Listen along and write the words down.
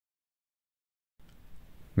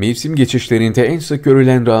Mevsim geçişlerinde en sık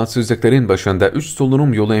görülen rahatsızlıkların başında üst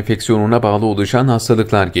solunum yolu enfeksiyonuna bağlı oluşan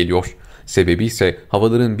hastalıklar geliyor. Sebebi ise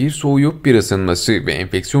havaların bir soğuyup bir ısınması ve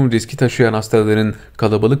enfeksiyon riski taşıyan hastaların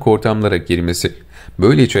kalabalık ortamlara girmesi.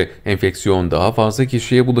 Böylece enfeksiyon daha fazla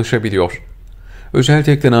kişiye bulaşabiliyor. Özel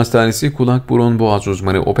Tekden Hastanesi Kulak Burun Boğaz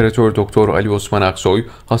Uzmanı Operatör Doktor Ali Osman Aksoy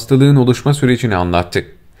hastalığın oluşma sürecini anlattı.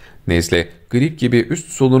 Nezle, grip gibi üst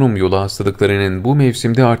solunum yolu hastalıklarının bu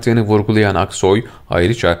mevsimde arttığını vurgulayan Aksoy,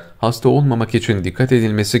 ayrıca hasta olmamak için dikkat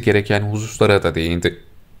edilmesi gereken hususlara da değindi.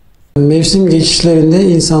 Mevsim geçişlerinde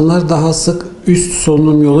insanlar daha sık üst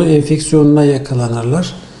solunum yolu enfeksiyonuna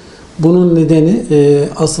yakalanırlar. Bunun nedeni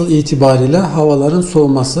asıl itibariyle havaların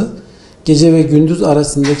soğuması, gece ve gündüz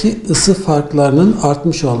arasındaki ısı farklarının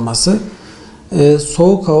artmış olması.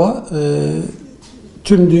 Soğuk hava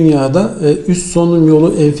tüm dünyada üst solunum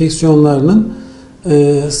yolu enfeksiyonlarının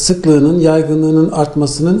sıklığının, yaygınlığının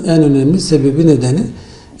artmasının en önemli sebebi nedeni.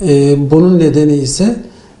 Bunun nedeni ise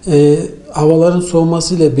havaların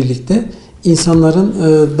soğumasıyla birlikte insanların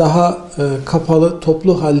daha kapalı,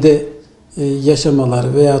 toplu halde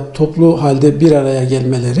yaşamaları veya toplu halde bir araya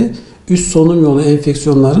gelmeleri üst solunum yolu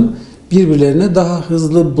enfeksiyonların birbirlerine daha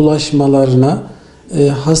hızlı bulaşmalarına,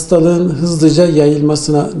 hastalığın hızlıca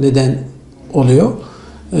yayılmasına neden oluyor.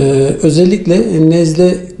 Özellikle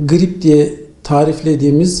nezle, grip diye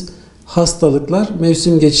tariflediğimiz hastalıklar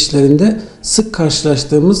mevsim geçişlerinde sık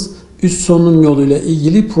karşılaştığımız üst solunum yoluyla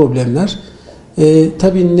ilgili problemler.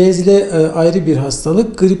 Tabii nezle ayrı bir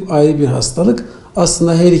hastalık, grip ayrı bir hastalık.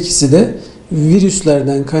 Aslında her ikisi de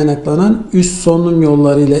virüslerden kaynaklanan üst solunum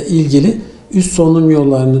yollarıyla ilgili, üst solunum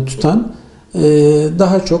yollarını tutan,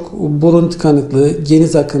 daha çok burun tıkanıklığı,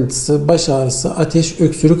 geniz akıntısı, baş ağrısı, ateş,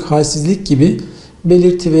 öksürük, halsizlik gibi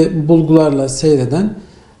belirti ve bulgularla seyreden,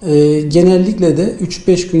 genellikle de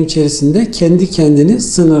 3-5 gün içerisinde kendi kendini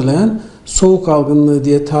sınırlayan soğuk algınlığı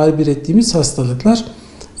diye tabir ettiğimiz hastalıklar.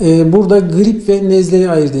 Burada grip ve nezleyi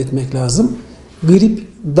ayırt etmek lazım. Grip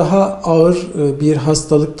daha ağır bir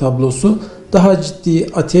hastalık tablosu, daha ciddi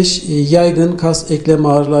ateş, yaygın kas eklem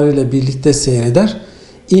ağrılarıyla birlikte seyreder.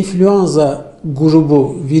 İnfluenza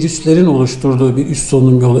grubu virüslerin oluşturduğu bir üst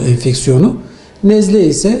solunum yolu enfeksiyonu. Nezle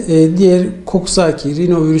ise diğer koksaki,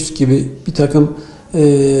 rinovirüs gibi bir takım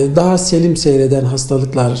daha selim seyreden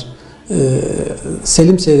hastalıklar,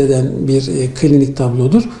 selim seyreden bir klinik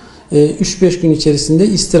tablodur. 3-5 gün içerisinde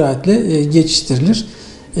istirahatle geçiştirilir.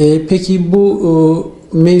 Peki bu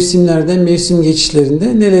mevsimlerde, mevsim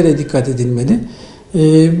geçişlerinde nelere dikkat edilmeli?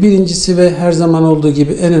 Birincisi ve her zaman olduğu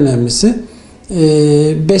gibi en önemlisi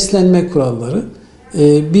beslenme kuralları.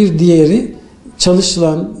 Bir diğeri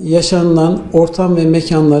çalışılan, yaşanılan ortam ve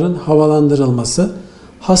mekanların havalandırılması.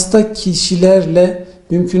 Hasta kişilerle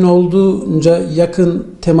mümkün olduğunca yakın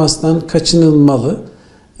temastan kaçınılmalı.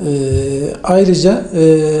 Ayrıca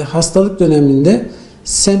hastalık döneminde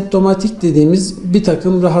semptomatik dediğimiz bir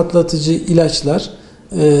takım rahatlatıcı ilaçlar,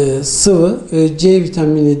 sıvı, C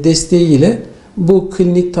vitamini desteğiyle bu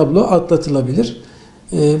klinik tablo atlatılabilir.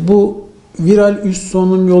 Bu viral üst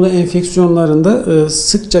solunum yolu enfeksiyonlarında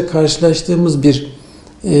sıkça karşılaştığımız bir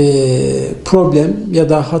problem ya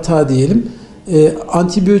da hata diyelim.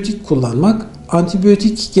 Antibiyotik kullanmak.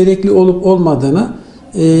 Antibiyotik gerekli olup olmadığına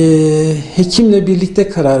hekimle birlikte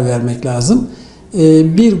karar vermek lazım.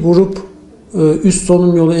 Bir grup üst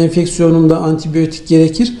solunum yolu enfeksiyonunda antibiyotik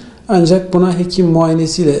gerekir. Ancak buna hekim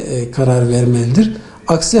muayenesiyle karar vermelidir.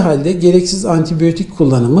 Aksi halde gereksiz antibiyotik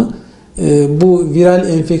kullanımı bu viral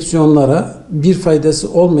enfeksiyonlara bir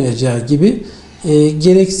faydası olmayacağı gibi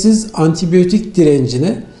gereksiz antibiyotik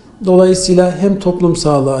direncine, dolayısıyla hem toplum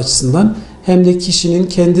sağlığı açısından hem de kişinin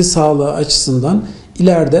kendi sağlığı açısından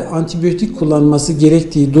ileride antibiyotik kullanması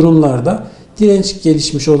gerektiği durumlarda direnç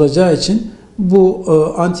gelişmiş olacağı için bu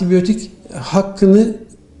antibiyotik hakkını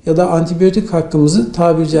ya da antibiyotik hakkımızı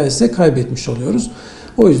tabiri caizse kaybetmiş oluyoruz.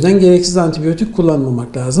 O yüzden gereksiz antibiyotik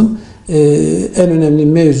kullanmamak lazım. En önemli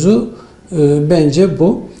mevzu bence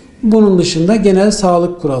bu. Bunun dışında genel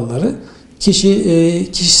sağlık kuralları.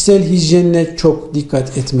 Kişisel hijyenine çok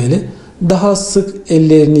dikkat etmeli. Daha sık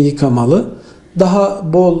ellerini yıkamalı.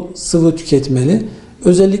 Daha bol sıvı tüketmeli.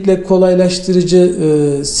 Özellikle kolaylaştırıcı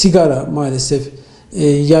sigara maalesef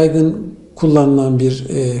yaygın kullanılan bir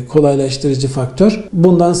kolaylaştırıcı faktör.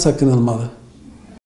 Bundan sakınılmalı.